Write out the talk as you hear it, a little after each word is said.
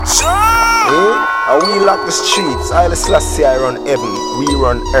And we lock the streets. I Selassie I run heaven, we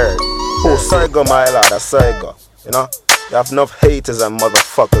run earth. Oh, sorry go my lord, I sorry go. You know, you have enough haters and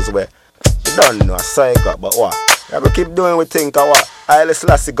motherfuckers where you don't know, I sorry go, but what? You have to keep doing what think or what? I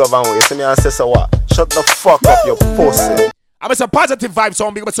Selassie govern with you see me and say so what? Shut the fuck up, you pussy. I'm a positive vibe, so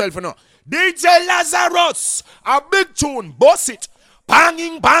I'm big myself, you know. Djlazarus, a big tune, boss it.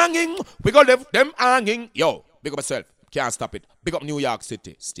 Banging, banging, we gonna leave them hanging. Yo, big up myself, can't stop it. Big up New York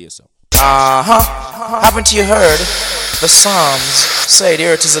City, stay so. Haven't you heard the Psalms say the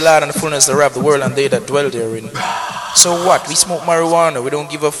earth is the land and the fullness thereof, the world and they that dwell therein? So what? We smoke marijuana, we don't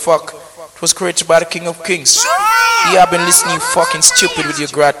give a fuck. It was created by the King of Kings. You have been listening, you fucking stupid with your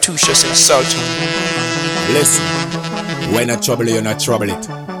gratuitous insult. Listen, when I trouble you, not trouble it.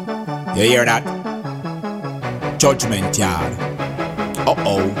 You hear that? Judgment yard.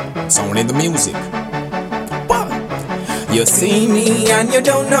 Sound in the music. You see me and you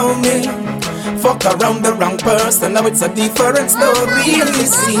don't know me. Fuck around the wrong person, now it's a different story. You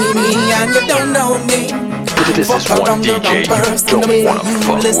see me and you don't know me. This is one DJ you don't wanna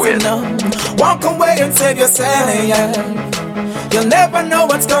fuck with. Walk away and save yourself, yeah. You'll never know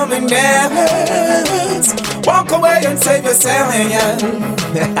what's coming next. Walk away and save yourself, yeah.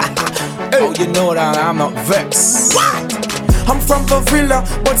 Oh, you know that I'm not vexed. What? I'm from the villa,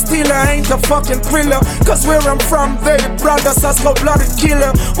 but still I ain't a fucking thriller. Cause where I'm from, they brothers as cold-blooded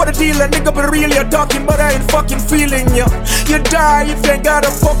killer. What a dealer, nigga, but really you're talking, but I ain't fucking feeling ya. You die if you ain't got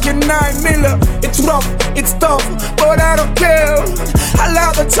a fucking 9 miller. It's rough, it's tough, but I don't care. I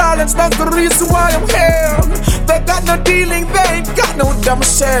love the challenge, that's the reason why I'm here. They got no dealing, they ain't got no dumb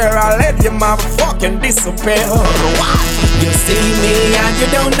share. I'll let you motherfucking disappear. You see me and you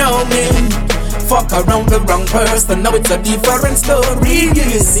don't know me. Fuck around the wrong person, now it's a different story.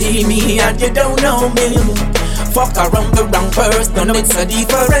 You see me and you don't know me. Fuck around the wrong person, now it's a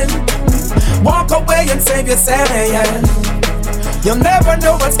different. Walk away and save yourself, yeah. You'll never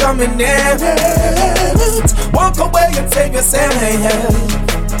know what's coming next. Walk away and save yourself, yeah.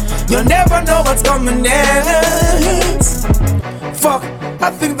 You'll never know what's coming next. Fuck, I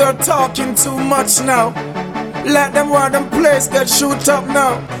think they're talking too much now. Let them run them place get shoot up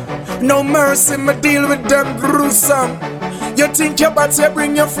now. No mercy, me deal with them gruesome. You think you're about to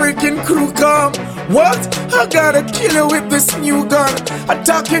bring your freaking crew come? What? I gotta kill you with this new gun.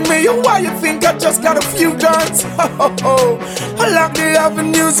 Attacking me, why you think I just got a few guns? I lock the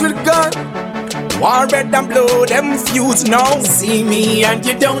avenues with gun. War red and blow them fuse now. See me and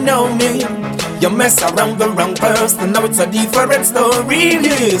you don't know me. You mess around the wrong person, now it's a different story.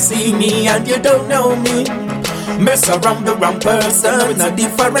 You see me and you don't know me. Mess around the wrong person, it's a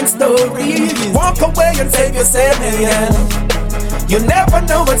different story. Walk away and save yourself, yeah. You never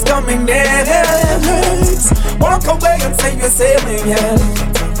know what's coming next. Walk away and save yourself, yeah.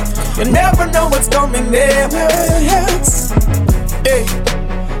 You never know what's coming next. Hey,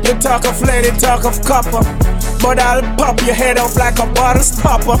 you talk of lady, talk of copper, but I'll pop your head off like a bottle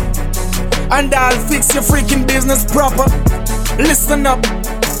stopper. And I'll fix your freaking business proper. Listen up,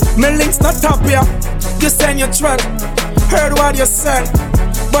 my link's not top here. You send your truck, heard what you said,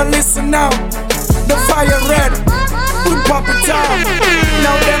 but listen now, the fire red, we pop it out,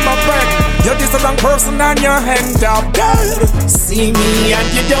 now them my bread. You're just the wrong person and your hand up, girl. See me and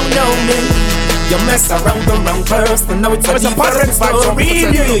you don't know me. You mess around the wrong person, now it's a different story.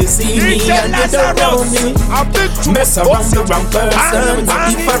 You see me and you don't know me. Mess around the wrong person, it's a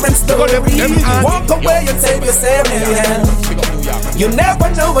different story. Walk away and save yourself, yeah. You never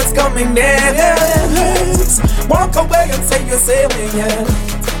know what's coming next. Walk away and save yourself, yeah.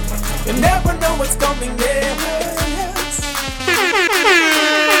 You never know what's coming next.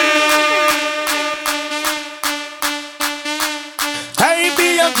 Hey,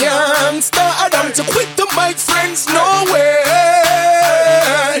 be a gangster, I don't to quit to make friends, no way.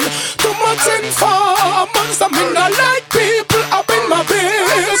 Too much informants, I mean I like people up in my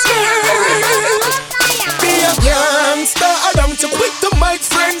business. Be a gangster, I don't to quit to make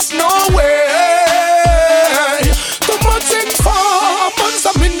friends, no way. Too much informants,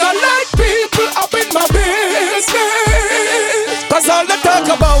 I mean I like people up in my business. Cause all they talk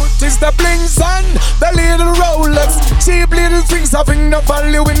about is the blings and the little Rolex. Cheap little things having no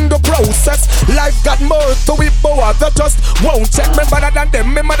value in the process. Life got more to it, but they just won't check me better than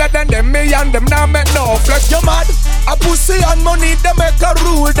them, me better than them, me and them now make no flex. You mad? A pussy and money, they make a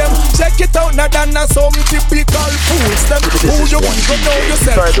rule them. Check it out now than some typical fools them. Who you even know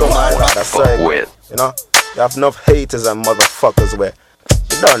yourself? You know, you have enough haters and motherfuckers where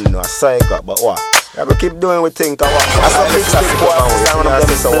you don't know a psycho, but what? You have to keep doing what think and what. That's a Mixtape boy, sound of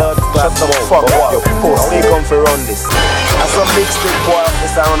them so shut the fuck up, you pussy, come for run this. That's some mixtape boy,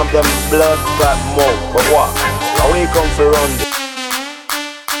 this are one of them blood clot mouth. But what? Now we come for run this.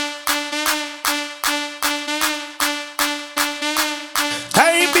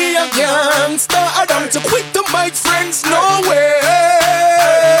 I be a gangster, I don't to quit to make friends, no way.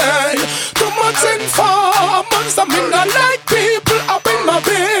 Too much informants, I mean I like people up in my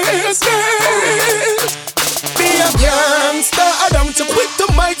business. Be a gangster, I don't to quit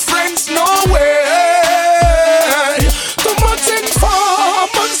to make friends, no way. Too much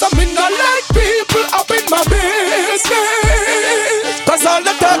informants, I mean I like people up in my business. Cause all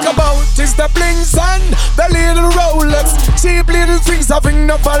they talk about is the blings and the little Rolex. Cheap little things having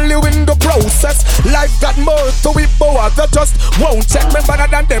no value in the process. Life got more to it, but others just won't check. Me better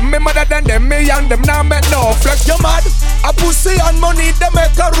than them, me mother than them, me and them now make no flex. You mad? A pussy and money, they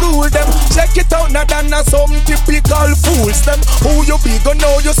make a rule them. Check it out, not than some typical fools them. Who you be, go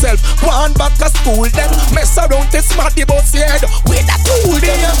know yourself. One back to school them. Mess around this smarty boss head with a tool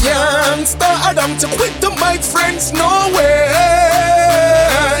them. Be a gangster, I don't to quit to make friends, no way.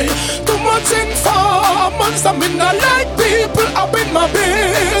 Too much informants, I mean I like people up in my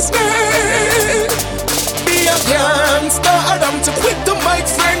business. Be a gangster, I don't to quit to make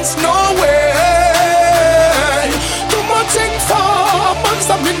friends, no way. Too much informants,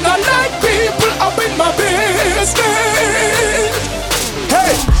 I mean I like people up in my business.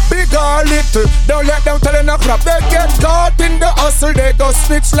 Hey, big or little, don't let them tell you no crap. They get caught in the hustle, they go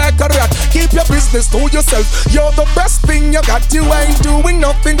snitch like a rat. Keep your business to yourself, you're the best thing you got. You ain't doing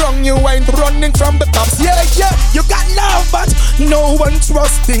nothing wrong, you ain't running from the cops. Yeah, yeah, you got love but no one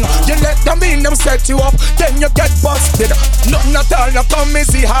trusting. You let them in, them set you up, then you get busted. Nothing at all, now come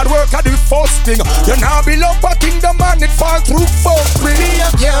easy, hard work I do first thing. You now be low back in the man, it fall through for free. Be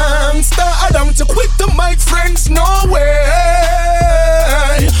a gangster, I don't to quit to make friends, no way.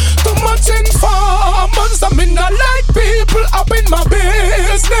 Too much informants, I mean I like people up in my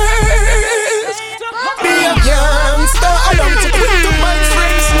business. Be a gangster, I don't to quit to make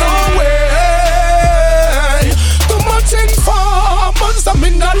friends, no way. Too much informants, I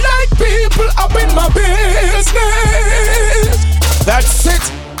mean I like people up in my business. That's it,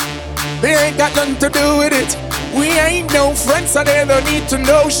 we ain't got nothing to do with it. We ain't no friends, so they don't need to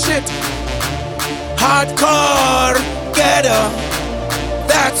know shit. Hardcore, ghetto.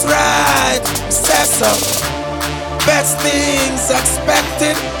 That's right, says up. Best things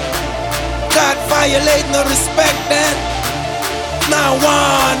expected. God violate, no respect then. Now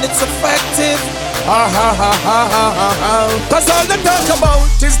one, it's effective. Cause all they talk about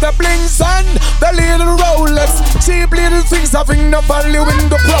is the blings and the little Rolex. Cheap little things having no value in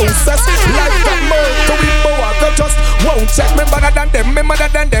the process. Life got more to it, but others just won't check. Me better than them, me mother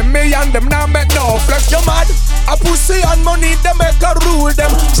than them, me and them now make no flex. You mad? A pussy and money, they make a rule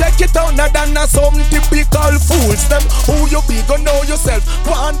them. Check it out, not than some typical fools them. Who you be, go know yourself.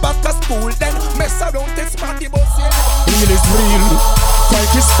 One back to school then. Mess around this party bus, yeah. Real is real,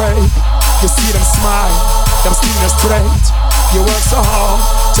 fake is fake. You see them smile, them skin is straight. You work so hard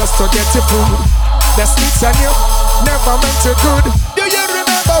just to get your food. They snitch on you, never meant you good. Do you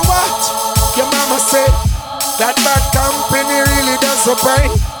remember what your mama said? That bad company really doesn't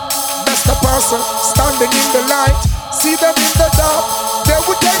pay. Best a person standing in the light. See them in the dark, they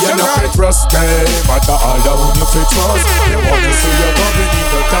would take your life. You know fit trust them, but alone you fit trust. They want to see you coming in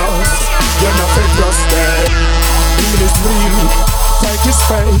the dark. You know fit trust them. Real is real, fake is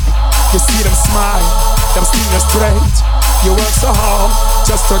fake. You see them smile, them skin is straight. You work so hard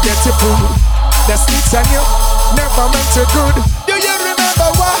just to get your food. They snitch on you, never meant you good. Do you remember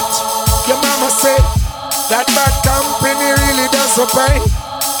what your mama said? That bad company really doesn't pay.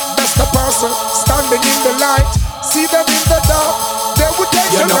 Best a person standing in the light. See them in the dark, they would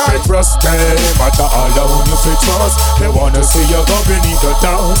take your life. You know fit trust them, but alone you fit trust. They wanna see you go beneath the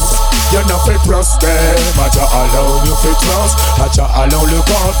dance. You know fit trust them, but alone you fit trust. But alone look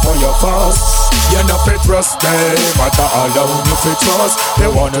out for your fuss. You know fit trust them, but alone you fit trust. They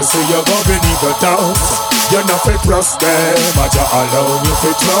wanna see you go beneath the dance. You know fit trust them, but alone you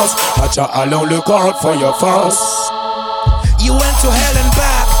fit trust. But alone look out for your fuss. You went to hell and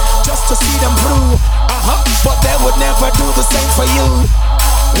back just to see them through. But they would never do the same for you.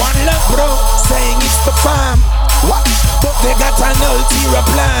 One love bro, saying it's the fam. What? But they got an ulterior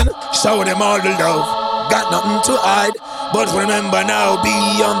plan. Show them all the love, got nothing to hide. But remember now, be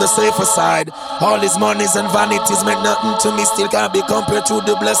on the safer side. All his monies and vanities meant nothing to me. Still can't be compared to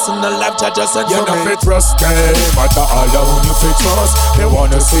the blessing the life Jah just sent for me. You know fit trust them, but alone you fit trust. They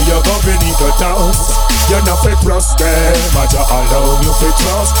wanna see you go go beneath the dust. You're not fit trust them, I just alone you fit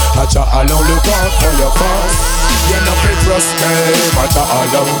trust. I just alone look out for your fuss. You're not fit trust them, I just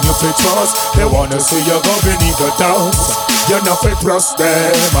alone you fit trust. They wanna see you go beneath the dust. You're not fit trust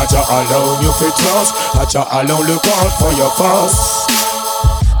them, I just alone you fit trust. I just alone look out for your fuss.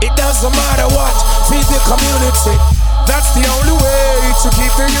 It doesn't matter what, feed the community. That's the only way to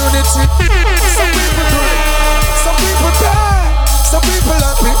keep the unity. Some people good, some people bad, some people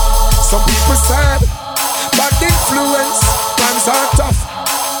happy, some people sad. Bad influence, times are tough.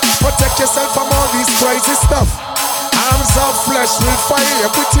 Protect yourself from all these crazy stuff. Arms of flesh will fire,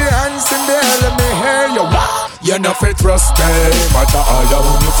 put your hands in the air, let me hear you. You're not fit trust them, I just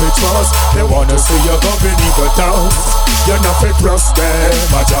alone you fit trust. They wanna see you go beneath the dust. You're not fit trust them,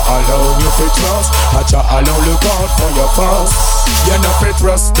 I just alone you fit trust. I just alone look out for your fuss. You're not fit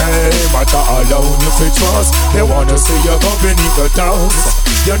trust them, I just alone you fit trust. They wanna see you go beneath the dust.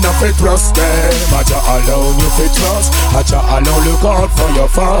 You're not fit trust them, I just alone you fit trust. I just alone look out for your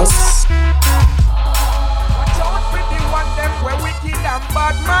fuss. Watch out with the one them where wicked and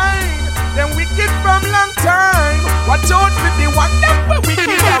bad mind. Them wicked from long time. Watch out with the one them where wicked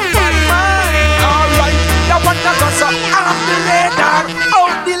and bad mind. Alright, the one that goes off the radar,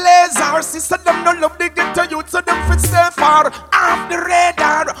 out the laser. Sister them no love the ghetto youth, so them fit stay far. Off the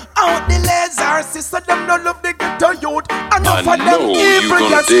radar, out the laser. Sister them no love the ghetto youth. Enough of them evil,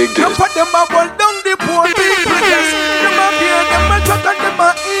 yes. Enough of them a hold down the poor people, yes. Them a fear, them a drug and them a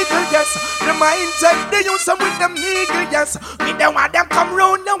eagle, yes. Them a inject the youth and with them eagle, yes. We don't want them come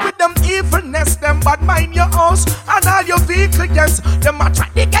round and with them evilness. Them bad mind your house and all your vehicle, yes. Them a try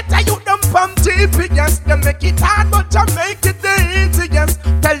to get a youth, them pump TP, yes. Them make it hard but I make it easy, yes.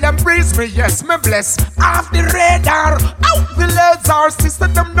 Tell them praise me, yes, me bless. Off the radar, out the laser. Sister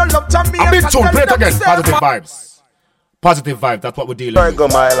them no love Jamaica. A big tune, play it again, positive vibes. Positive vibe, that's what we're dealing with. Go,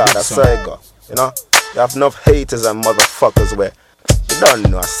 my lad, that's how I go. You know, you have enough haters and motherfuckers where you don't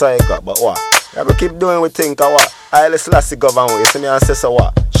know, that's how I go, but what? You gotta keep doing what think of what? Haile Selassie govern you see me and say so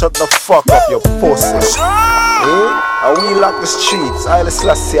what? Shut the fuck up, you pussy. And we lock the streets, Haile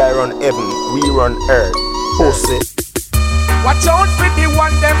Selassie I run heaven, we run earth, pussy. Watch out for the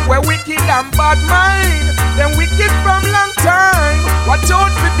one them where wicked and bad mind. Them wicked from long time. Watch out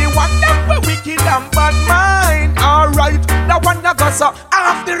for the one them where wicked and bad mind. Alright, the one that goes off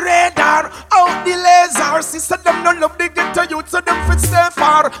the radar, out the laser. Sister them no love the ghetto youth, so them fit stay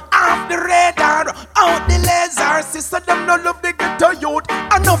far. Off the radar, out the laser. Sister them no love the ghetto youth.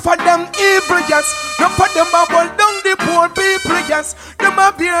 Enough of them evil, yes. Enough of them a hold down the poor people, yes. Them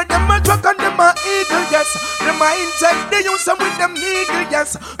a beer, them a drug and them a eagle, yes. Them a inject the youth with them eagle,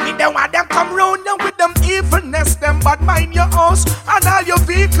 yes. We don't want them come round and with them evilness. Them bad mind your house and all your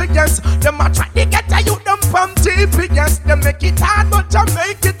vehicle, yes. Them a try to get a youth, them pump TP, yes. Them make it hard but I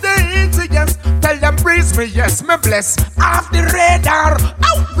make it easy, yes. Tell them praise me, yes, me bless. Off the radar,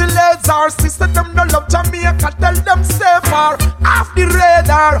 out the laser. Sister them no love Jamaica, tell them stay far. Off the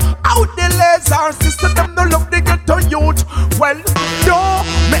radar, out the laser. Sister them no love the ghetto youth. Well, no,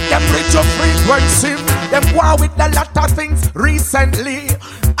 make them reach your frequency. Them war with a lot of things recently.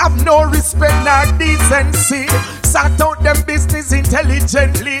 Have no respect nor decency. Sort out them business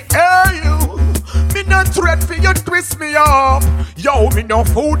intelligently. Hey you, me no threat for you twist me up. Yo, me no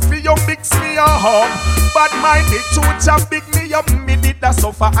food for you mix me up. Bad mind the truth and big me up. Me did the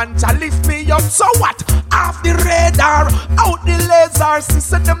suffer and to lift me up. So what? Off the radar, out the laser.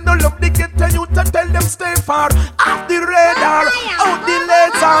 Sister them no love the ghetto you to tell them stay far. Off the radar, out the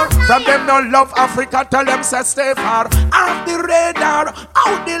laser. From them no love Africa, tell them stay far. Off the radar,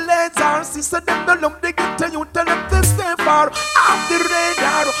 out the laser. Sister them no love the ghetto you tell them to stay far. Off the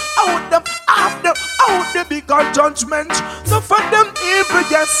radar, out them, out the bigger judgment. So for them evil,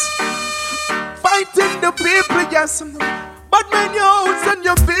 yes. Fighting the people, yes. But man, your house and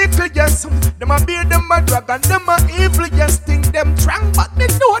your vehicle, yes. Them a beer, them a drag, and them a evil, yes. Think them strong, but they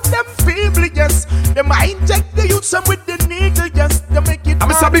know them feeble, yes. Them a inject the youth with the needle, yes. They make it.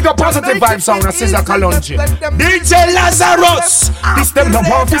 I'm a big up positive vibe sound, a Sizzla Kalonji. Djlazarus. This them no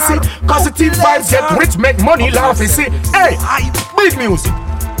want to see. Positive vibes get rich, make money, laugh, you see. Hey, big music.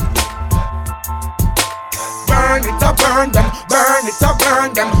 Burn it up, burn them, burn it up,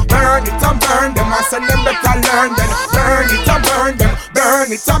 burn them, burn it up, burn them. I said them better learn them. Burn it up, burn them,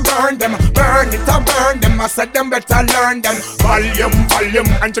 burn it up, burn them, burn it up, burn them. I said them better learn them. Volume,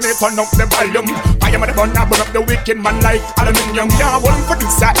 volume, and to turn up the volume. I am at the bun, I burn up the wicked man like aluminium. Yeah, one for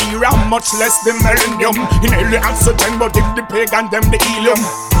this era, much less the millennium. In early oxygen, but if the pagan them the helium.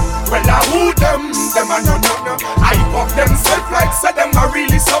 Well, I who them a no. I fuck themselves like say them are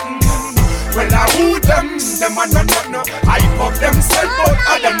really something. Well, I who them a no. I fuck themselves,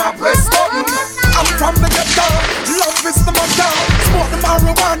 but them a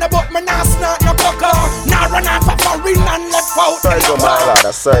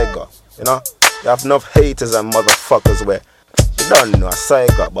Saiga. You know? You have enough haters and motherfuckers where you don't know a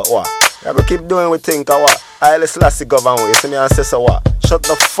Saiga, but what? You have to keep doing what you think of what? Haile Selassie govern. You see me and say so what? Shut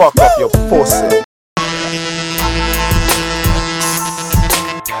the fuck up, you pussy.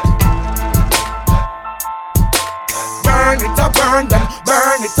 Burn it up, burn them,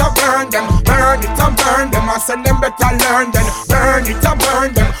 burn it up, burn them, burn it up, burn them. I send them better learn them. Burn it up,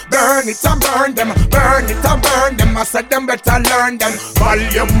 burn them, burn it up, burn them, burn it up, burn them. I said them better learn them.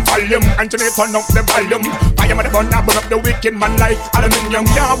 Volume, volume, and turn up the volume. I am at the bun, I burn up the wicked man like aluminium.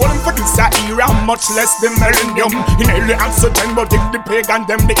 Yeah, I wouldn't for this era, much less the millennium. In the oxygen, but if the pagan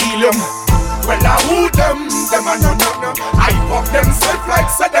them the helium. Well, I who them I no. I fuck themself like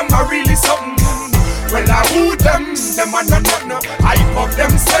said them are really something. Well, I who them a no. I fuck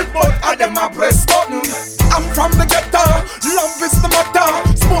themself, but I them a press button. I'm from the ghetto, love is the motto.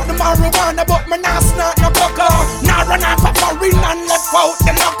 Smoke the marijuana, but my nah snort no coca. Now run off a foreign and left out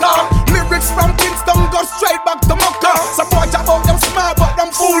the locker. Lyrics from Kingston go straight back to Mecca. Some boys about them smart, but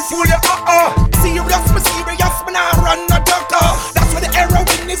them fool you Serious, me nah run no ducker. That's where the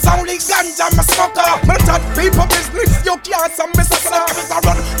heroin is only ganja, my smoker. Me chat people business, you can't some me sucker. I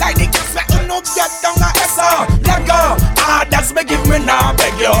run like the gas where you no get down a essa. Let go, that's me give me now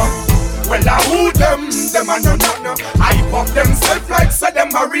beg you. Well, I who them a no. I fuck themself like say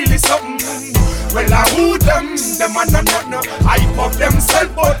them are really something. Well, I who them a no. I fuck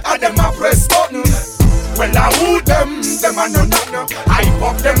themself but I them a press button. Well, I who them a no. I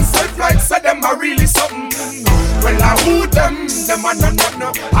fuck themself like say them are really something. Well, I who them a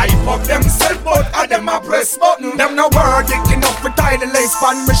no. I fuck themself but I them a press button. Them no word enough to tie the lace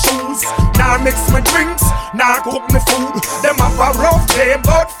on my shoes. Now mix my drinks, now cook my food. Them have a rough day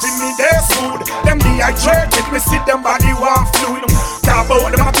but for me they smooth. Them dehydrated, me see them body want fluid. Talk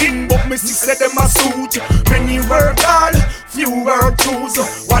about them a king but me see say them a suit. Many work hard, few work choose.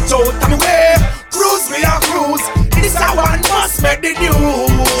 Watch out on the way, cruise me a cruise. This a one must make the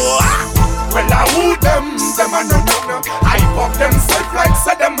news. Well, I who them a no. I fuck themself like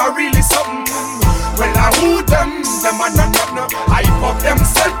say them a really something. Well, I who them a no. I fuck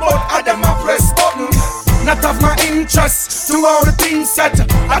themself but I them a press button. Not of my interest to all the things said.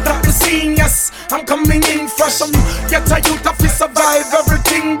 I thought the seniors, I'm coming in fresh. Get a youth to survive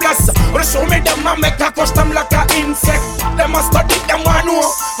everything blessed. But show me them I make a crush them like a insect. Them a study, them wanna know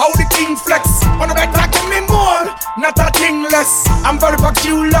how the king flex. Wanna better give me more, not a thing less. I'm very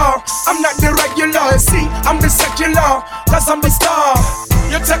peculiar, I'm not the regular. See, I'm the secular, cause I'm the star.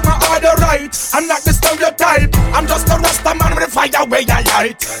 You take my order right, I'm not the stereotype. I'm just a rasta man with a fire where I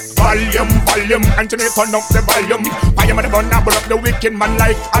light. Volume, and turn up the volume. I am at the bun, I burn up the wicked man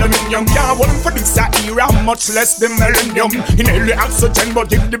like aluminium. Yeah, I wouldn't for this era, much less the millennium. In the oxygen,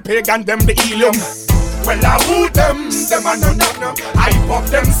 but if the pagan them the helium. Well, I who them a no. I fuck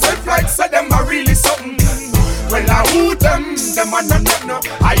themself like say them are really something. Well, I who them a no.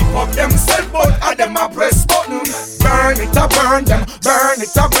 I fuck themself but I them a press button. Burn it up, burn them, burn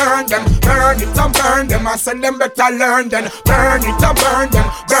it up, burn them, burn it up, burn them. I send them better learn them. Burn it up, burn them,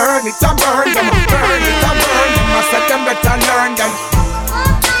 burn it up, burn them, burn it up, burn them. I send them better learn them.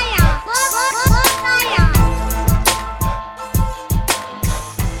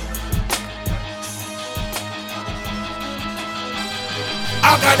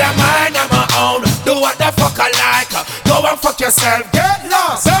 I got a mind of my own. Do what the fuck I like. Go and fuck yourself. Get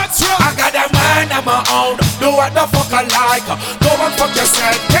lost. That's right. I got a mind of my own. Do what the fuck I like. Go and fuck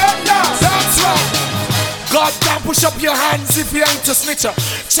yourself. Get lost. That's right. God damn, push up your hands if you ain't a snitcher.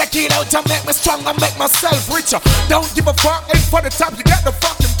 Check it out and make me strong and make myself richer. Don't give a fuck, aim for the top, you get the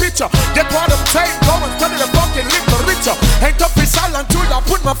fucking picture. Get what I'm saying, go and study the fucking literature. Ain't up this island until I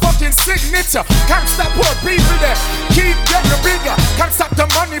put my fucking signature. Can't stop poor people there, keep getting bigger. Can't stop the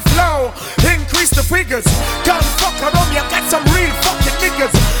money flow, increase the figures. Can't fuck around me, I got some real fucking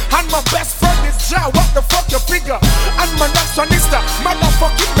niggas. And my best friend is Ja, what the fuck you figure? And my nationalista,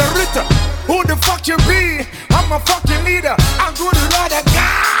 motherfucking Beretta. Who the fuck you be? I'm a fucking leader. I'm good to ride a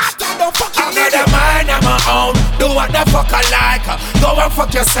God. I don't fucking need a mind of my own. Do what the fuck I like. Go and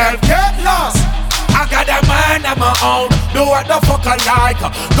fuck yourself. Get lost. I got a mind of my own. Do what the fuck I like.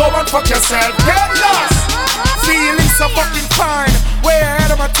 Go and fuck yourself. Get lost. Feeling so fucking fine. Way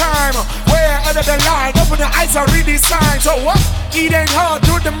ahead of my time. Way ahead of the line. Open the eyes and read these signs. So what? It ain't hard.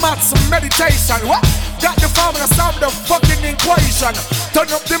 Do the maths and meditation. What? Got the formula, solve the fucking equation. Turn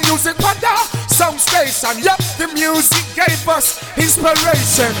up the music on the sound station. Yup, the music gave us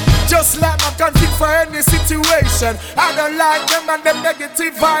inspiration. Just like my country for any situation. I don't like them and them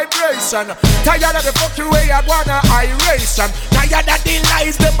negative vibration. Tired of the fucking way I wanna iration. Tired of the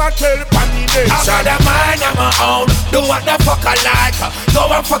lies them a tell on the foundation. I got a mind of my own, do what the fuck I like. Go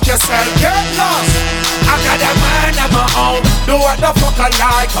and fuck yourself, get lost. I got a mind of my own, do what the fuck I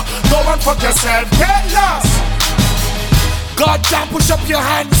like. Go and fuck yourself, get lost. God damn, push up your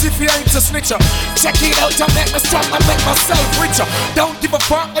hands if you ain't a snitcher. Check it out, I make me strong, I make myself richer. Don't give a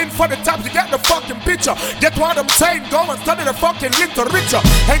fuck, aim for the top, you get the fucking picture. Get what I'm saying, go and study the fucking literature.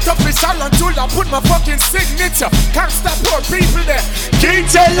 Ain't up this island until I put my fucking signature. Can't stop poor people there.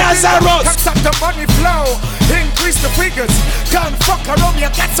 Djlazarus. Can't stop the money flow, increase the figures. Can't fuck around me,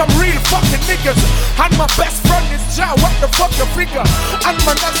 I got some real fucking niggas. And my best friend is Ja, what the fuck the figure? And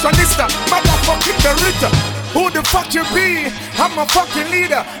my nationalista, motherfucking Berita. Who the fuck you be? I'm a fucking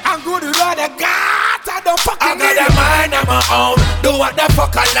leader. I'm good with all the God. I don't fucking need it. I got a mind of my own. Do what the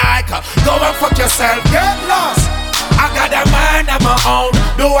fuck I like. Go and fuck yourself. Get lost. I got a mind of my own.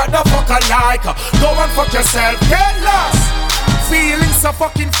 Do what the fuck I like. Go and fuck yourself. Get lost. Feeling so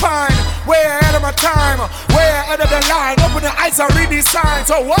fucking fine. Way ahead of my time. Way ahead of the line. Open the eyes and read these signs.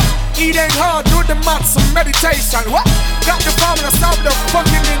 So what? It ain't hard. Do the maths and meditation. What? Got the formula. Solve the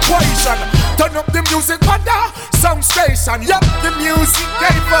fucking equation. Turn up the music on the sound station. Yup, the music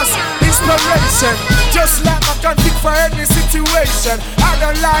gave us inspiration. Just like I can pick for any situation. I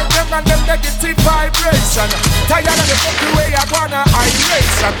don't like them and them negative vibration. Tired of the fucking way I wanna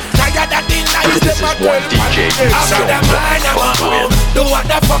iration. Tired of the lies This them is one DJ you I got a mind of my own. Do what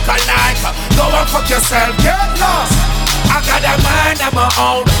the fuck I like. Go and fuck yourself. Get lost. I got a mind of my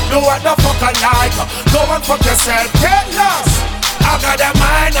own. Do what the fuck I like. Go and fuck yourself. Get lost. I got a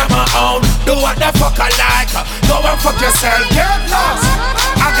mind of my own. Do what the fuck I like. Go and fuck yourself. Get lost.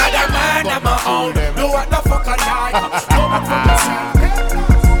 I got a mind of my own. Do what the fuck I like. Go and fuck yourself. Get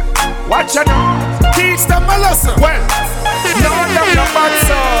lost. Watch out now. Teach them a lesson. Well, no, them no bad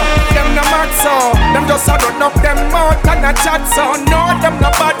so. Them no mad so. Them just a run up them mouth and a chat so. No, them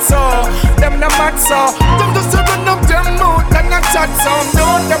no bad so. Them no mad so. Them just a run up them mouth and a chat so.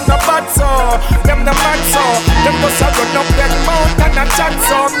 No, them no bad so. Them no mad so. Them just a run up them mouth and a chat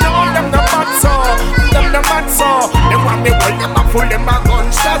so. No, them no bad so. Them no mad so. Them want me well, them a full, them a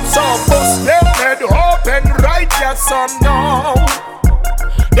gunshot so. Bust them head open right yes so no.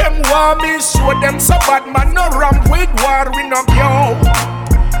 Them want me show them so bad man no ramp with war we no go.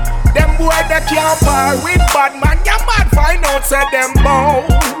 Them boy that can't par with bad man, you mad find out say them bow.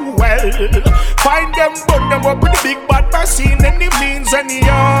 Well, find them burn them up with the big bad machine any means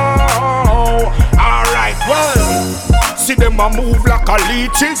anyhow. Alright, well, see them a move like a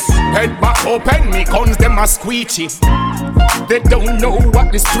leeches. Head back open, me guns them a squeechy. They don't know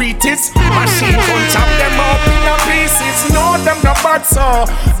what the street is. Machine gun chop them up in a pieces. No, them no bad so.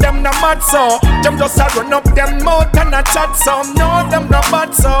 Them no mad so. Them just a run up them mouth and a chat so. No, them no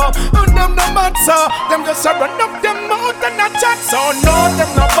bad so. Oh, them no mad so. Them just a run up them mouth and a chat so. No,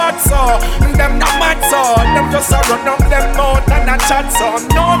 them no bad so. Them no mad so. Them just a run up them mouth and a chat so.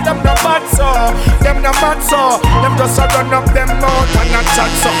 No, them no bad so. Them no mad so. Them just a run up them mouth and a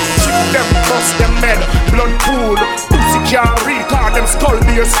chat so. Shoot them, bust them head, blood pool. Pussy can't read, cause them skull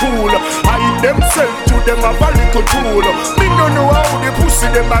be a school. Hide themselves to them a little tool. Me no know how the pussy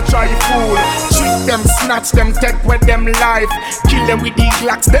them a try fool. Trick them, snatch them, take with them life. Kill them with the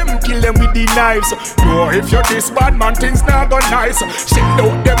glocks, them kill them with the knives. No, if you're this bad man, things not go nice. Shit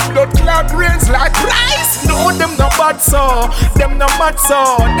out them blood clot brains like rice. No, them no bad so. Them no mad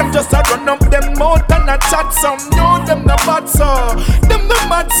so. Them just a run up them mouth and a chat some. No, them no bad so. Them no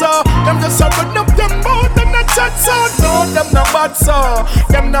mad so. Them just a run up them mouth and a chat so. No, them no bad so.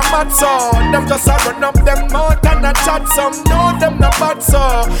 Them no mad so. Them just a run up them mouth and a chat some. No, them no bad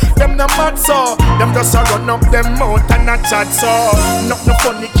so. Them no mad so. Them just a run up them mouth and a chat so. Nothing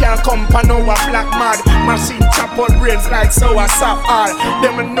funny can't come pa no a black mad. Machine chop on brains like so a sap all.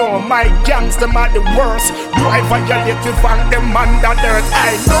 Them know my gangs, them are the worst. Do I violate you and them under dirt?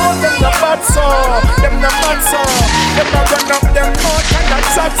 I know them no bad so. Them no mad so. Them no run up them mouth and a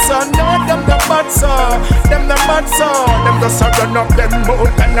chat so. No, them no bad so. Them no mad so. Them just a run up them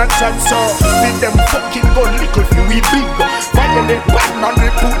mouth and a chat so. With them fucking gun little few we big. Violate bad man we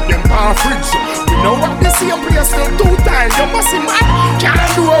put them on fridge. We know what the same place still 2 times. You must see man can't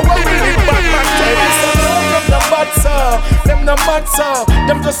do a what we live bad man tell you so. Them no bad so. Them no mad so.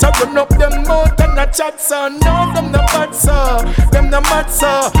 Them just a run up them mouth and a chat so. No, them no bad so. Them no mad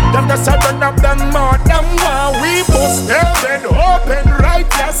so. Them just a run up them mouth. Them one we bust them head open right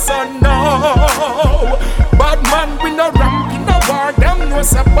yes so no. Bad man we no ramp in no war. Them know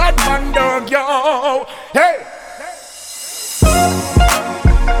say bad man dog yo. Hey.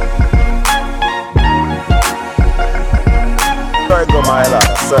 Psycho, my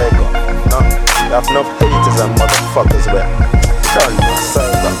lad, psycho. No, you have enough haters and motherfuckers where. Don't know,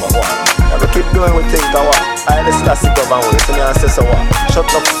 psycho, but what? Every keep doing what things I want. I just last it over with me and say so what. Shut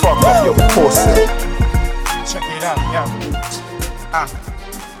the fuck up, you pussy. Check it out, yeah.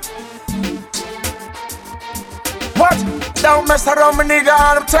 What? Don't mess around me, nigga.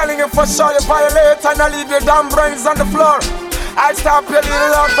 I'm telling you for sure you violate and I leave your damn brains on the floor. I stop your little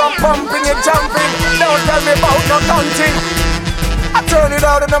love from pumping and jumping. Don't tell me about no counting. I turn it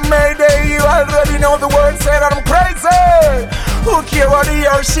out in a Mayday. You already know the word said that I'm crazy. Who care what he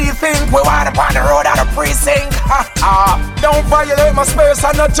or she think? We wind up on the road out of precinct. Don't violate my space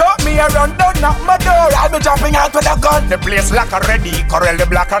and not joke me around. Don't knock my door. I'll be jumping out with a gun. The place lock already. Corral the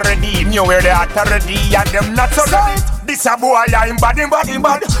black already. Knew where they at already. And them not so right. This a boy, him bad. This a boy, him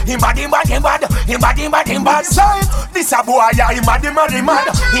bad. This a boy, him bad. This a boy, him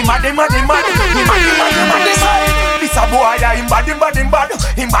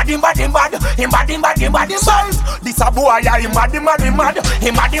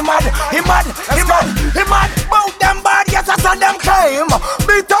bad. Bout them bad, yes, I saw them claim.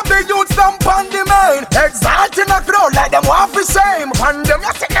 Beat up the youths, them pan the main. Exalting a crowd like them want the same. Pan them,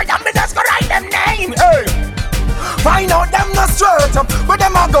 you see them, me just go write them name. Hey. Find out them no straight. But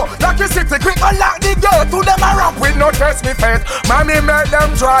them a go like you city quick unlock the gate. To them a rap with no test me faith. Mommy make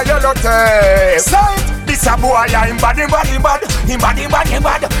them try your taste. Sight. This a boy, him bad. This a boy, him bad. This a boy, him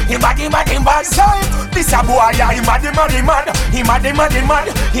bad.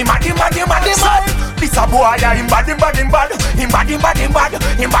 This a boy, him bad.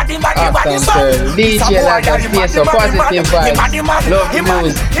 DJ like a face of positive vibes. Love the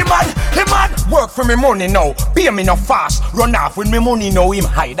music. Work for me money now. Pay me no fast. Run off with me money now. Him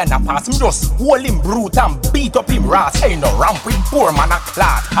hide and a pass. Him just hold him brute and beat up him ras. Ain't no ramp with poor man a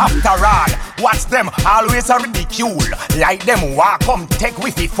class. After all, watch them always a ridicule. Like them walk come take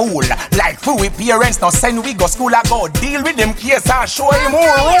with the fool. Like fool with parents now send we go school. I go deal with them case and show him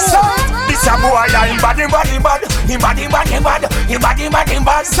more rules. This a boy, him bad. This a boy, him bad.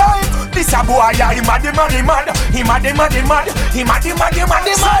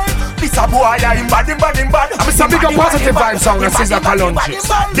 This a boy, I'm a big positive vibe song and Sizzla Kalonji.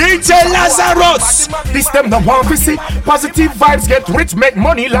 Djlazarus. This them the one we see. Positive vibes get rich, make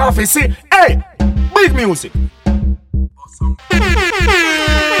money, laugh, you see. Hey, big music.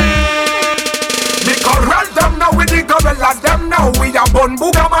 We corral them now, we the gorillas them now. We a bun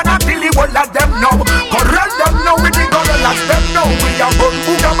booga man until the whole of them now. Corral them now, we the gorillas them now. We a bun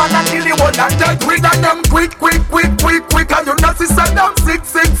booga man until the whole of them. Get rid of them quick. And you know see them sick.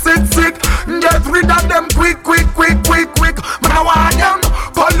 Get rid of them quick. Man I want them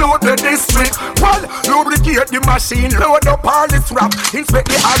pollute the district. Well, lubricate the machine, load up all this rap. Inspect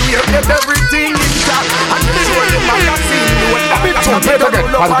the hardware, get everything intact. And show the magazine,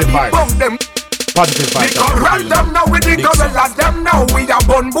 Positive vibes. We corral them now, we the gorillas them now. We a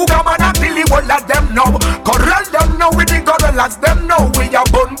bun booga man until the whole of them now. Corral them now, we the gorillas them now. We a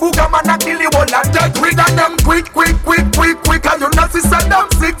bun booga man until the whole of them. Get rid of them quick. And you know see them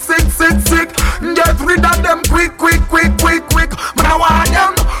sick. Get rid of them quick. Man I want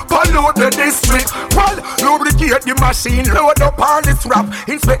them pollute the district. Well, lubricate the machine, load up all this rap.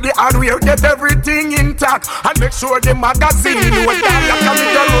 Inspect the hardware, get everything intact. And make sure the magazine know that like a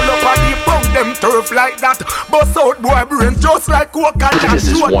little roll up and debunk them turf like that. Bust out boy brain just like coconut. This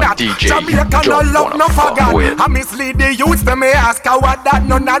is one DJ Jamaica no love no forgot. I mislead the youths, them may ask how what that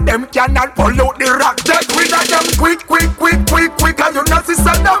none of them cannot pollute the rock. Get rid of them quick. And you know see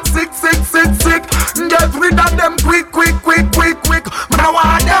them sick. Get rid of them quick. Man I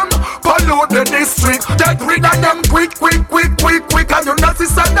want them pollute the district. Get rid of them quick. And you know see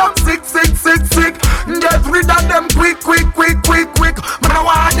them sick. Get rid of them quick. Man I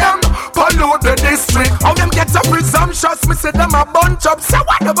want them pollute the district. How them get so presumptuous? Me say them a bunch up. So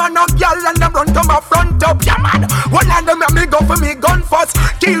whatever no girl and them run to my front up. Yeah man, one of them make me go for me gun first.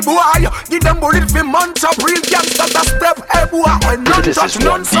 Kill boy, give them bullet for munch up. Real gangsters a step, hey boy, when none touch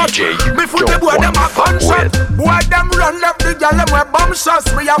none such. Me foot the boy them a gunshot. Boy them run left the girl them with bomb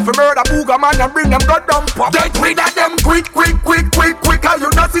shots. Me have to murder booga man and bring them gun down pop. Get rid of them quick. And you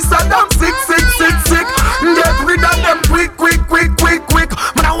know see them sick. Get rid of them quick.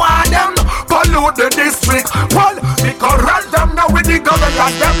 Man I want them pollute the district. Well, we corral them now, we the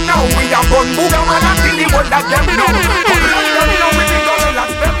gorillas them now. We a bun booga man until the whole of them now. Corral them now, we the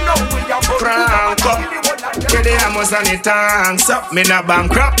gorillas them now. We a bun booga man until the whole of them now. Get the hammers and the tanks up, me no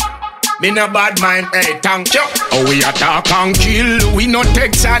bankrupt. Me no bad mind, hey, thank you. Oh, we attack and kill. We no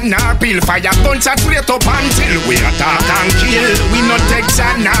take shot nor pill. Fire gunshot straight up until we attack and kill. We no take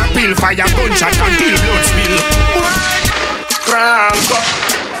shot nor pill. Fire gunshot until blood spill. Crank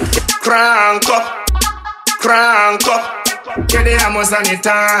up. Get the hammers on the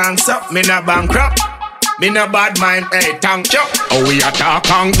tanks up, me not bankrupt. Me no bad mind, hey, thank you. Oh, we attack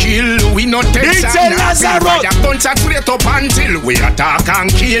and kill, we no take Djlazarus. fire gunshot straight up until we attack and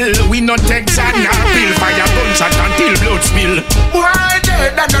kill. We no take shot, nah, pill fire gunshot until blood spill. Why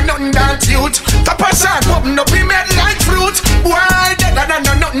dead and no nothing that youth? Copper shot open up, be made like fruit. Why dead and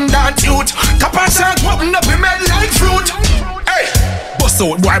no nothing that youth? Copper shot open up, be made like fruit. Hey. Bust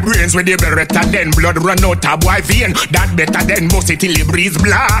out boy brains with the beretta, then blood run out a boy vein. That better than bust it till it breeze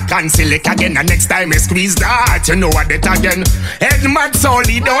black and select again. And next time I squeeze that, you know what it again. Head mad so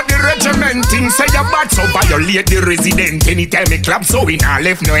lead out the regiment. Things say you bad so violate the resident. Anytime I clap so we not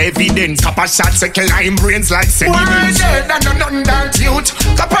left no evidence. Copper shot second line brains like sediments. Why dead and no nothing that youth?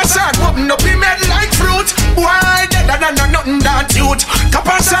 Copper shot open up be made like fruit. Why dead and no nothing that youth?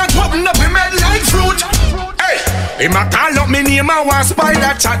 Copper shot open up be made like fruit. Hey, him a call up me name and want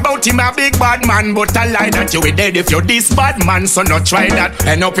spider chat bout him a big bad man, but I lie that you be dead if you this bad man, so no try that.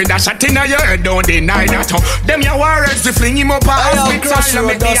 End up with a shot in your head, don't deny that. Them your warriors, they fling him up a hospital and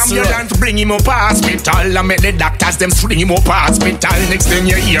make the ambulance bring him up a hospital and make the doctors them swing him up a hospital. Next thing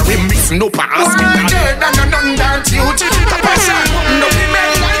you hear him mixing up a hospital. Why dead and no nothing that youth? Copper shot open up be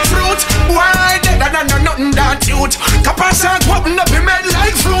made like fruit. Why dead and no nothing that youth? Copper shot open up be made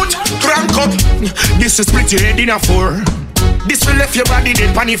like fruit. Crank up, this is split your head in a four. This will left your body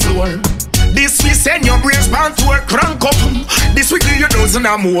dead on the floor. This will send your brains back to work. Crank up. This will kill your dozen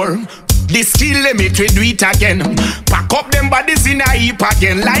or more. This kill limit we do it again. Pack up them bodies in a heap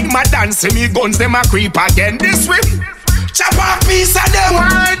again. Like my dance, me guns them a creep again. This will chop off piece of them.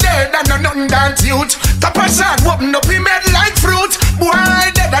 Why dead and no nothing that youth? Copper shot open up be made like fruit.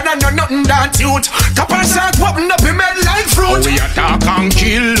 Why dead and no nothing that youth? Copper shot open up be made like fruit. Oh, we attack and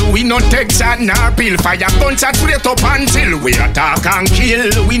kill. We no take shot nor pill. Fire gunshot straight up until we attack and kill.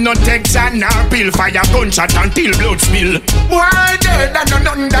 We no take shot nor pill. Fire gunshot until blood spill. Why dead and no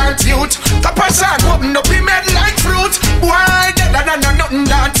nothing that youth? Copper shot open up be made like fruit. Why dead and no nothing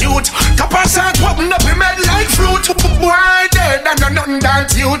that youth? Copper shot open up be made like fruit. Why dead and no nothing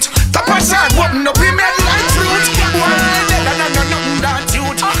that youth? Copper shot open up be made like fruit. Why dead and no nothing that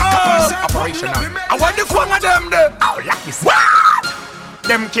youth? Operational. I want the qweng of them there. Oh, like this. What?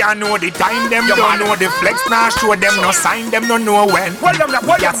 Them can't know the time, them don't know the flex. Nah, show them no sign, them don't know when. Well, them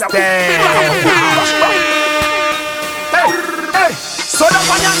hey. So the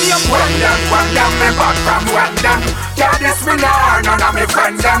one you name qweng them, me back from when them. Can't this me nah, none of me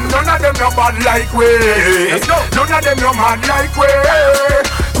friends them. None of them no bad like we. None of them no mad like we.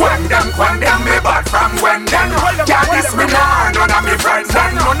 Qweng them, me bad from when them. Can't this me nah, none of me friends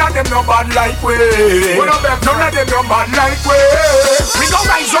them. None of them no bad like we. None of them no bad like we. We go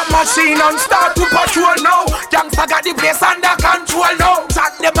rise up machine and start to patrol now. Gangster got the place under control now.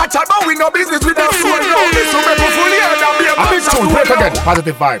 Chat them a chat, but we no business with the soul now. This will make us fully heard and be a big tune. Wait again.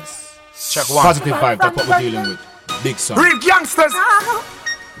 Positive vibes. Check one. Positive vibes. That's what we're dealing with. Big song. Real gangsters.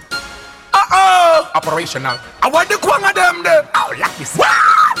 Operational. I want the qweng of them there. Oh, like this. What?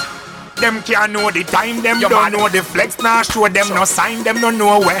 Them can't know the time, them don't know the flex. Nah, show them no sign, them don't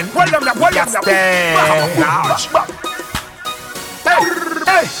know when. Well, them.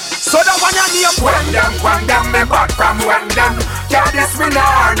 Hey, so the one you name qweng them, me back from when them. Can't this me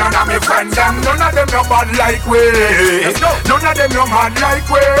nah, none of me friends them. None of them no bad like we. None of them no mad like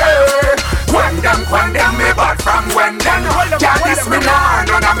we. Qweng them, me bad from when them. Can't this me nah,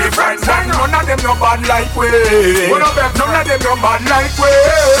 none of me friends them. None of them no bad like we. None of them no bad like we.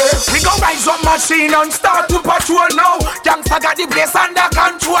 We go rise up machine and start to patrol now. Gangsta got the place under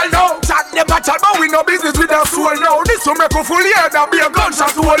control now. Chat them a chat, but we no business with the soul now. This will make a full head and be a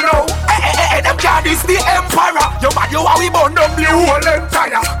gunshot hole now. Hey, them can't this the emperor. You bad, you how we burn down the whole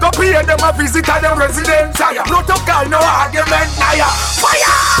entire. Go pay them a visit and them resident tire. Protocol, no argument, naya.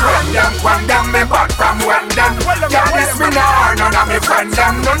 Fire! Qweng them, me bad from when them. Can't this me nah, none of me friends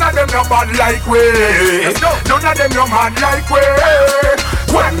them. None of them no bad like we. None of them no mad like we.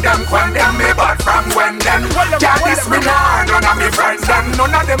 Qweng them, me bad from when them. Can't this me nah, none of me friends them.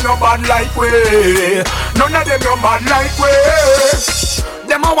 None of them no bad like we. None of them no bad like we.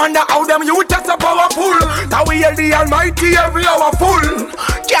 Them a wonder how them youth are so powerful. Now we hear the Almighty every hour full.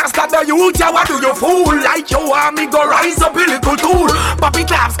 Can't stop the youth, yeah, what do you fool? Like you want me go rise up a little tool. Poppy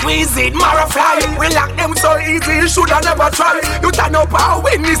clap, squeeze it, Mara fly. We lock them so easy, you shoulda never try. You turn up and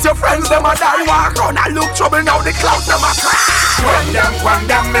witness your friends, them a die. Walk on and look trouble, now the clouds them a cry.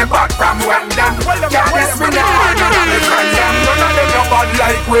 Qweng them, me back from when them. Can't this me now, none of me friends them. None of them no bad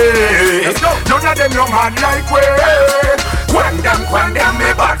like we. None of them no mad like we. When them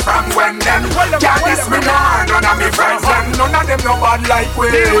me bad from when them. Can't diss me now, none of me friends them. None of them no bad like we.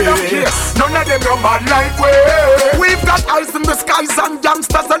 None of them no bad like we. We've got eyes in the skies and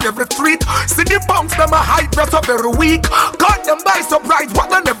gangsters on every street. See the punks them a hype dress up every week. Caught them by surprise, what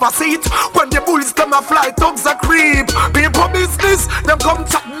they never see it. When the bulls them a fly, thugs a creep. People business, them come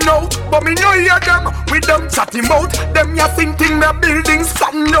chatting out, but me no hear them. With them chatting out, them ya thinking the buildings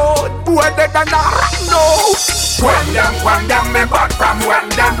flatten out. Boy dead and a rat no. When them me bad from when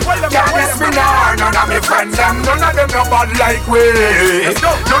them. Can't diss me now, none of me friends them. None of them no bad like we.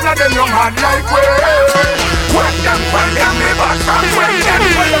 None of them no mad like we. When them me bad from when them.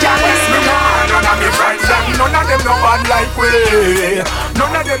 Can't diss me now, none of me friends them. None of them no bad like we.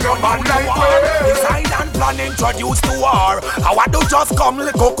 None of them no bad like we. Design and plan introduced to war. How I do just come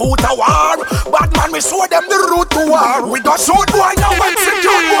like a coat of war. Bad man we show them the route to war. We got shoot boy now,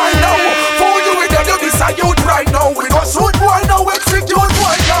 execute boy now. For you we do this a youth right now. We got shoot boy now, execute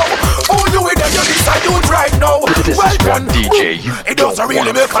boy now. For you we do this a youth right now. This Well is one done. DJ you It don't doesn't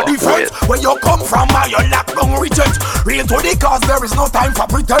really wanna make a fuck difference with. where you come from or you lack wrong regent. Real to the cause, there is no time for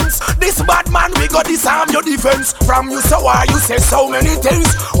pretense. This bad man, we got disarm your defense. From you so why you say so many things.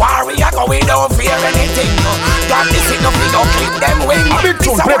 Why we are going, don't fear anything. Got this enough, we don't keep them wing. Big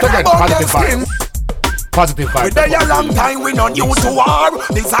tune, play it again. Positive vibe. Positive vibe. We there a long time, we not used to war.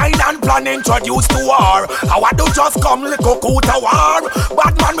 Design and plan introduced to war. How I do just come like a coat of war.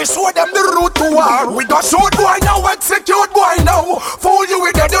 Bad man, we show them the route to war. We got shoot boy now, execute boy now. Fool you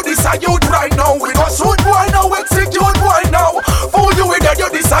with the do this a youth right now. We got shoot boy now, execute boy now. Fool you with the do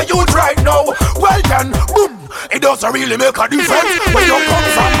this a youth right now. Well then, boom. It doesn't really make a difference where you come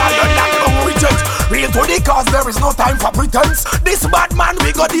from or you're not long regent. Real to the cause, there is no time for pretense. This bad man,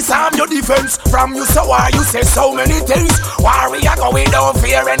 we got disarm your defense. From you so why you say so many things. Why we are going, don't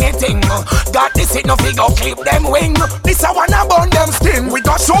fear anything. Got this enough, we go clip them wing. This I wanna burn them skin. We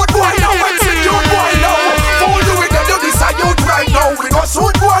got shoot boy now, execute boy now. Fool you with the do this a youth right now. We got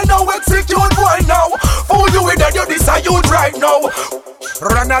shoot boy now, execute boy now. Fool you with the do this a youth right now.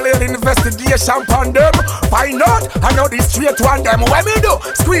 Run a little investigation on them. Find out, I know the straight one them. When me do,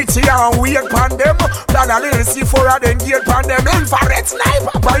 screechy and weird pan them. Plan a little C4 and then gear pan them. Infrared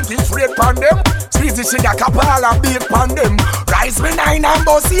sniper, pointing straight pan them. Squeezy sugar couple and beat pan them. Rise me 9 and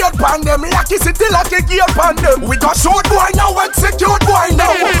boss 8 pan them. Lucky city, lucky gear pan them. We got shoot boy now, execute boy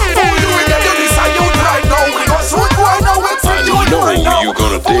now. Fool you with the do this a youth right now. We got shoot boy now, execute boy now. You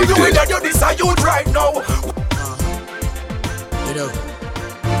gonna Fool dig you with this. the do this a youth right now. You know.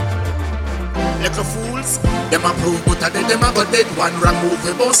 Little fools, them a prove but a dead, them a go dead. One wrong move,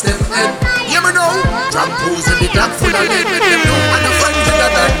 we bust them head. You me know, drum pose in the clock full of lead. Make them know and the friends in the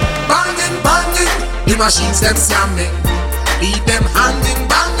bed. Banging, banging, the machines them slamming. Leave them hanging,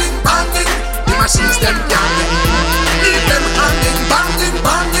 banging, banging. The machines them yamming. Leave them hanging, banging,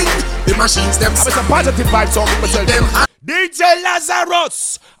 banging. The machines them It's a slamming. positive vibe song. Leave them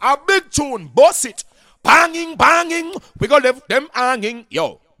Djlazarus, a big tune, boss it. Banging, banging, we go leave them hanging.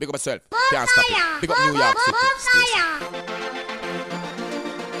 Yo, big up yourself, can't stop it. Big up New York City.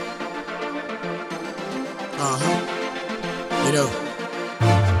 You know.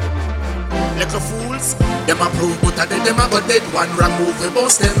 Little fools, them a prove but a dead, them a go dead. One wrong move, we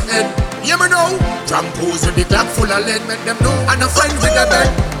bust them head. You me know, drum pose with the clock full of lead. Make them know, and a friend with the bed.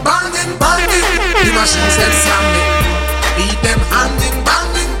 Banging, banging, the machines them slamming. Leave them hanging,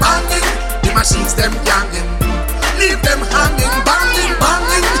 banging, banging. The machines them ganging. Leave them hanging, banging,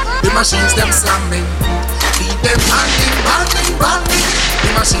 banging. The machines them slamming. Leave them hanging, banging, banging. The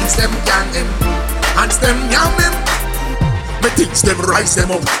machines them ganging. Hands them yamming. Me teach them, rise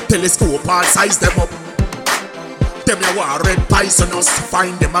them up. Telescope all size them up. Them ya war red poisonous.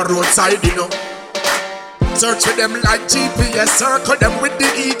 Find them a roadside, you know. Search for them like GPS. Circle them with the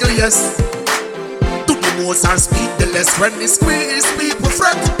eagle, yes. To the most and speed the less. When they squeeze, people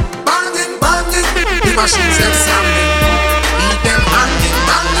fret. Banging, banging. The machines them slamming. Leave them hanging,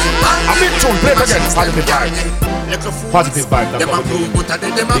 banging, banging. A big tune, play it again. Positive vibe. Positive vibe. Them a prove but a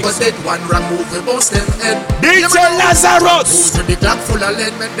dead, them a go dead. One wrong move, we bust them head. Djlazarus. Pose with the clock full of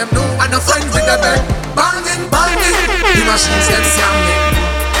lead. Make them know and a friend with the bed. Banging, banging. The machines them slamming.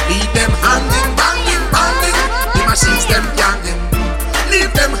 Leave them hanging, banging, banging. The machines them ganging.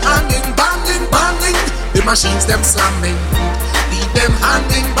 Leave them hanging, banging, banging. The machines them slamming. Leave them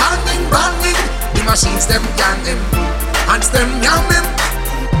hanging, banging, banging. The machines them ganging. Hands them yamming.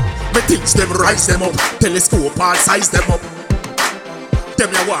 Me teach them, rise them up. Telescope all size them up.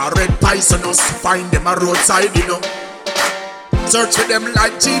 Them ya war red poisonous. Find them a roadside, you know. Search for them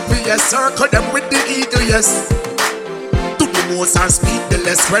like GPS. Circle them with the eagle, yes. To the most and speed the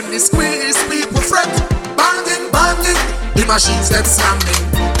less. When they squeeze, people fret. banging, banging. The machines them slamming.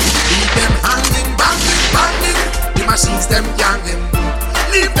 Leave them hanging, banging, banging. The machines them yanging.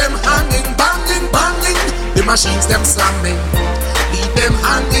 Leave them hanging, banging, banging. The machines them slamming. Leave them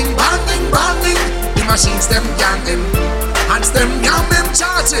hanging, banging, banging. The machines them yanging. Hands them yamming,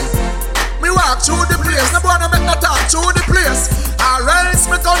 charging. Me walk through the place, no boy no make no talk through the place. Or else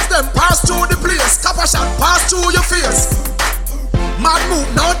me guns them pass through the place. Cap a shot pass through your face. Mad move,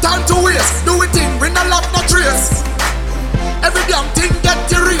 no time to waste. Do it thing, we no love no trace. Every damn thing get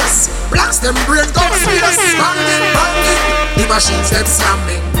erased. Blacks them brain go space. Banging, banging, the machines them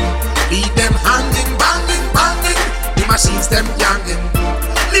slamming. Leave them hanging, banging, banging. The machines them yanging.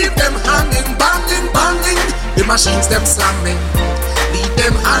 Leave them hanging, banging, banging. The machines them slamming. Leave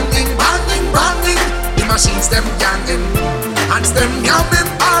them hanging, banging, banging. The machines them yanging. Hands them yamming,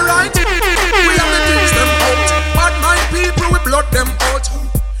 alright. We have the things them out. Bad mind people, we blood them out.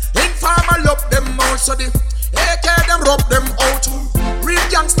 Informer love them out. So the AK them rub them out. Real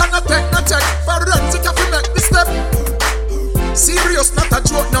gangster no take. Forensic have to make the step. Serious not a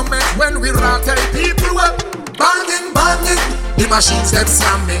joke no man. When we rock tell people we banging, banging. The machines them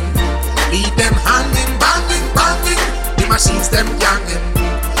slamming. Leave them hanging, banging, banging. The machines them yanging.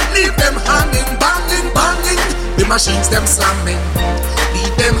 Leave them hanging, banging, banging. The machines them slamming.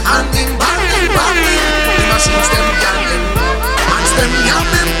 Leave them hanging, banging, banging. The machines them yanging. Hands them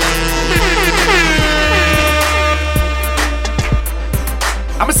yamming.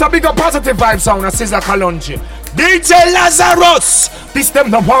 I'm a big up positive vibe sound and Sizzla Kalonji. Djlazarus. This them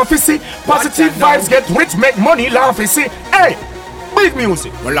no want to see. Positive vibes get rich, make money, laugh you see. Hey, big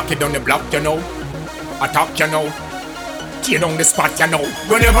music. We lock it down the block, you know. Attack, you know. Tear down the spot, you know.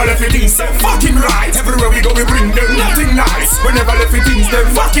 Whenever left it is them fucking right. Everywhere we go we bring them nothing nice. Whenever left it is them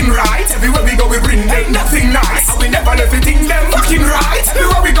fucking right. Everywhere we go we bring them nothing nice. We never left it in them fucking right.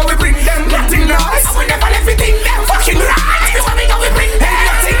 Everywhere we go we bring them nothing nice. We never left it in them fucking right. Everywhere we go we bring them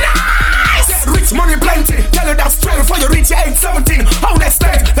nothing nice. Rich money plenty. Tell you that's 12 for you reach your age 17. How they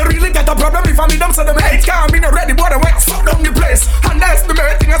state they really got a problem if I meet them so them hate can't be no ready boy they went fuck down the place. And that's the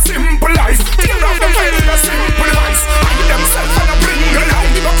main thing a simple life. Tear off them face with a simple device. Themselves and I bring the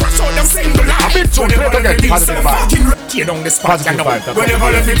line. You go crush out them single line. A bit too whenever left it is them fucking right. Tear down the spot you know.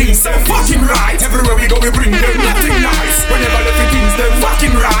 Whenever left it is them fucking right. Everywhere we go we bring them nothing nice. Whenever left it is them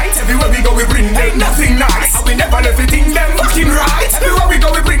fucking right. Everywhere we go we bring them nothing nice. We never left it in them fucking right. Everywhere we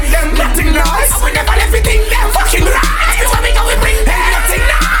go we bring them nothing nice. We never left it in them fucking right. Everywhere we go we bring them nothing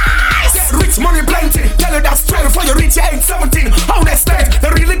nice. Rich money plenty. Tell you that's 12 for you reach your age 17. How they state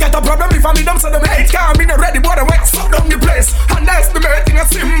they really got a problem if I meet them so them hate can't be no ready boy they went fuck down the place. And that's the making a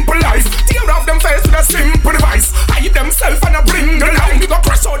simple life. Tear off them face with a simple device. Hide themselves and I bring the line. We go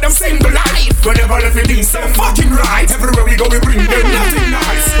crush out them single life. Whenever left it is them fucking right. Everywhere we go we bring them nothing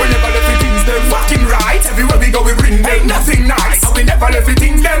nice. Whenever left it is them fucking right. Everywhere we go we bring them nothing nice. We never left it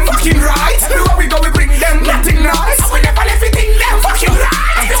in them fucking right. Everywhere we go we bring them nothing nice. We never left it in them fucking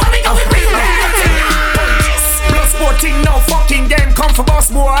right. Everywhere we go we bring them nothing nice. Plus 14 no fucking game. Come for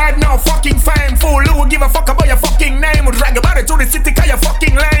boss boy I had no fucking fame. Fool who give a fuck about your fucking name. Would drag about it to the city cause you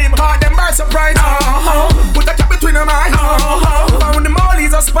fucking lame. Hard them by surprise. Put a cap between them eyes. Found them all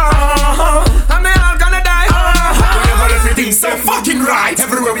is a spy. And they all gonna die. Whenever left it is them fucking right.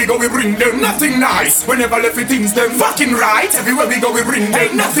 Everywhere we go we bring them nothing nice. Whenever left it is them fucking right. Everywhere we go we bring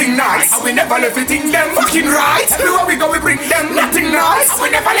them nothing nice. And we never left it in them fucking right. Everywhere we go we bring them nothing nice. We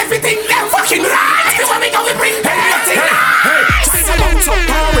never left it in them fucking right. Everywhere we go we bring them nothing nice. China bounce up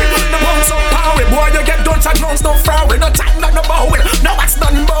power, no bounce up power. Boy you get done and no stuff froward. No time not no bowing, no axe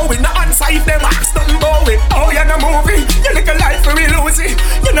done bowing. No answer if them axe done bowing. Oh you no movie, you look a life for me losing.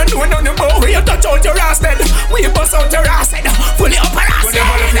 You no know none of bowing. You touch out your ass dead, we bust out your ass head. Fully up our ass head.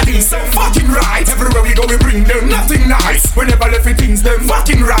 Whenever left it is them fucking right. Everywhere we go we bring them nothing nice. Whenever left it is them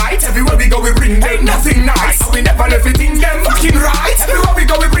fucking right. Everywhere we go we bring them nothing nice. We never left it in them fucking right. Everywhere we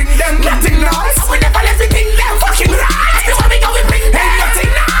go we bring them nothing nice. We never left it in them fucking right. Everywhere we go we bring them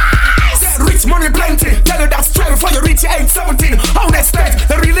nothing nice. Rich money plenty. Tell you that's 12 for you reach your age 17. How they state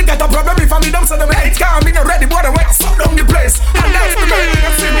they really got a problem if I meet them so them hate can't be no ready boy they went suck down the place. And that's the making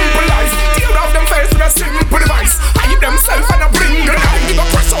a simple life. Tear off them face with a simple device. Hide themselves and I bring the line. We go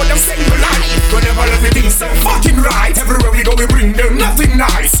crush out them single life. Whenever left it is them fucking right. Everywhere we go we bring them nothing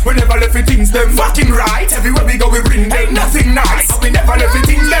nice. Whenever left it is them fucking right. Everywhere we go we bring them nothing nice. We never left it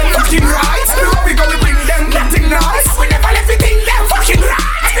in them fucking right. Everywhere we go we bring them nothing nice. We never left it in them fucking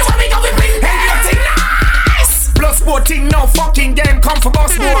right. Everywhere we go we bring them nothing nice. Plus 14 no fucking game. Come for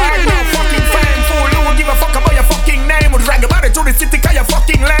boss boy I no fucking fame. Fool who give a fuck about your fucking name. Would drag about it to the city cause you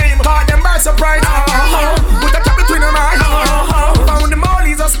fucking lame. Caught them by surprise. Put a cap between them eyes. Found them all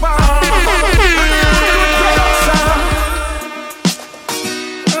is a spy.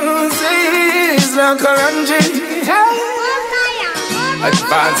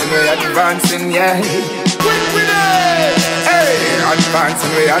 advancing, yeah. Quick with it. Hey,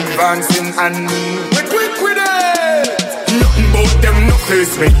 advancing, and we're quick with it. Nothing but them no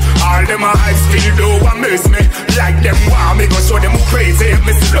face me. All them a hype still do amaze me. Like them want me go show them who crazy.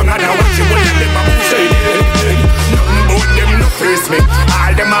 Me sit down and I watch you when them a move say nothing but them no face me.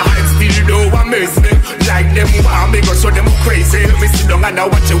 All them a hype still do amaze me. Like them want me go show them who crazy. Me sit down and I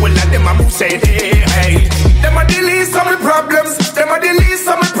watch you when them a move say hey. Them a the least of my problems. Them a the least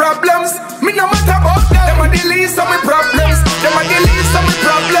of my problems. Me no matter about them. Them a the least of my problems. Them a the least of my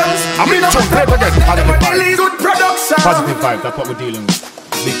problems. I mean, don't play again. Them a the least good production. Positive vibe, that's what we're dealing with.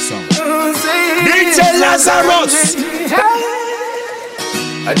 Big song. Djlazarus.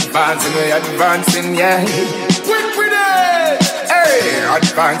 Advancing, yeah. Quick with it. Hey,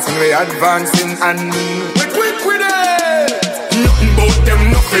 advancing, and we're quick with it. Nothing but them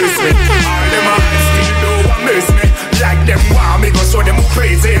no face me. All them a still do amaze me. Like them want me go show them who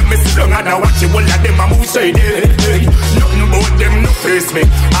crazy. Me sit down and I watch you all of them a move say nothing but them no face me.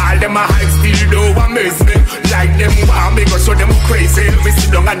 All them a hype still do amaze me. Like them want me go show them who crazy. Me sit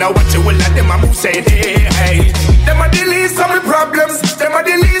down and I watch you all of them a move say hey. Them a the least of my problems. Them a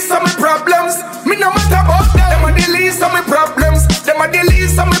the least of my problems. Me no matter about them. Them a the least of my problems. Them a the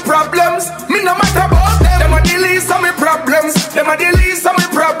least of my problems. Me no matter about them. Them a the least of my problems. Them a the least of my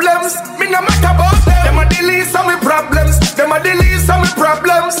problems. Me no matter about them. Them a the least of my problems. Them a the least of my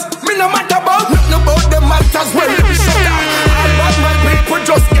problems. Me no matter about nothing about them matters when we shut up. All bad my people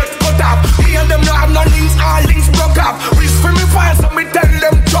just get cut off. Me and them no have no links. All links broke off. Wish for me fire so me tell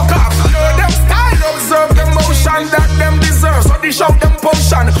them chuck off. Know them style, observe them motion that them deserve. So they shout them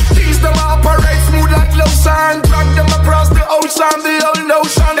potion. These them operate smooth like lotion. Drag them across the ocean, the old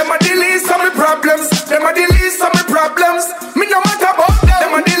ocean. Them a the least of my problems. Them a the least of my problems. Me no matter about them.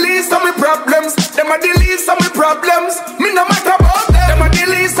 Them a the least of my problems. Them a the least of my problems. Me no matter about them. Them a the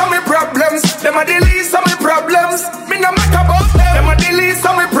least of my problems. Them a the least of my problems. Me no matter about them. Them a the least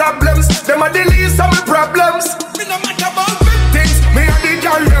of my problems. Them a the least of my problems. Me no matter about big things. Me and the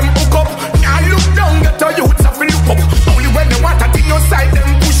girl them hook up. Now look down, get a youth to look up. Only when they want a thing outside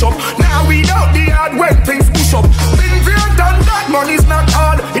them push up. Now we know the hard when things push up. Been there done that, money's not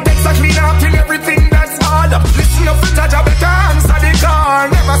all. It takes a clean out in everything that's hard. Listen up for judge, I better answer the call.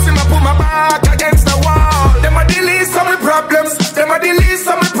 Never see me put my back against the wall. Them a the least of my problems. Them a the least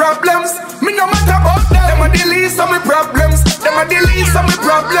of my problems. Me no matter about them. Them a the least of my problems. Them a the least of my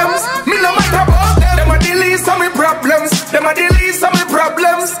problems. Me no matter about them. Them a the least of my problems. Them a the least of my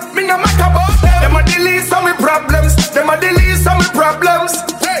problems. Me no matter about them. Them a the least of my problems. Them a the least of my problems.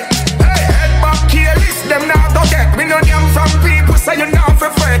 Hey, head back careless. Them now go get me no damn from people. Say you now for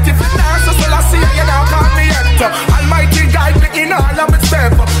fret. If you dance so I see you now call me yet. Almighty guide me in all of my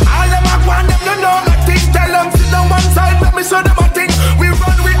step. All them I want them to know nothing. Tell them sit down one side. Let me show them a thing. We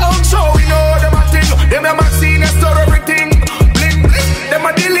run we own show. We know them a thing. Them a machine store everything. Bling bling. Them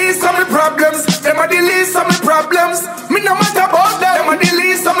a the least of my problems. Them a the least of my problems. Me no matter about them. Them a the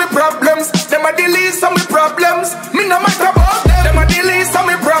least of my problems. Them a the least of my problems. Me no matter about them. Them a the least of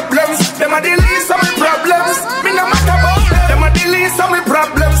my problems. Them a the least of my problems. Me no matter about them. Them a the least of my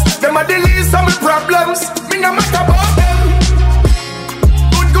problems. Them a the least of my problems. Me no matter about them.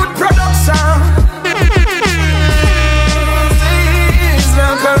 Good production.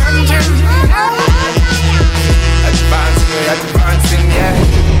 Sizzla, Kalonji. Advancing, yeah.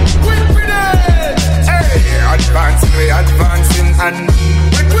 Quick with it. Hey, advancing, and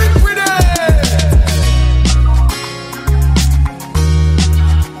we're quick with it.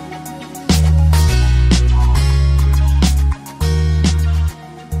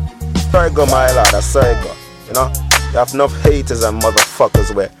 Sorry, my lad, I sorry, you know. You have enough haters and motherfuckers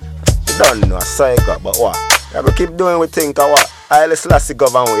where you don't know, I sorry, but what? You have to keep doing what think or what? I'll Selassie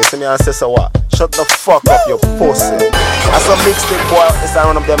govern you see me and say so what? Shut the fuck up, you pussy. That's a mixtape boy, it's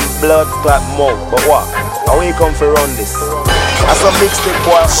one of them blood clot mouth, but what? How we come for run this? That's a mixtape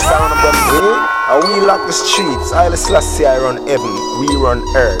boy, it's one of them, and we lock the streets. I'll Selassie I run heaven, we run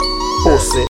earth, pussy.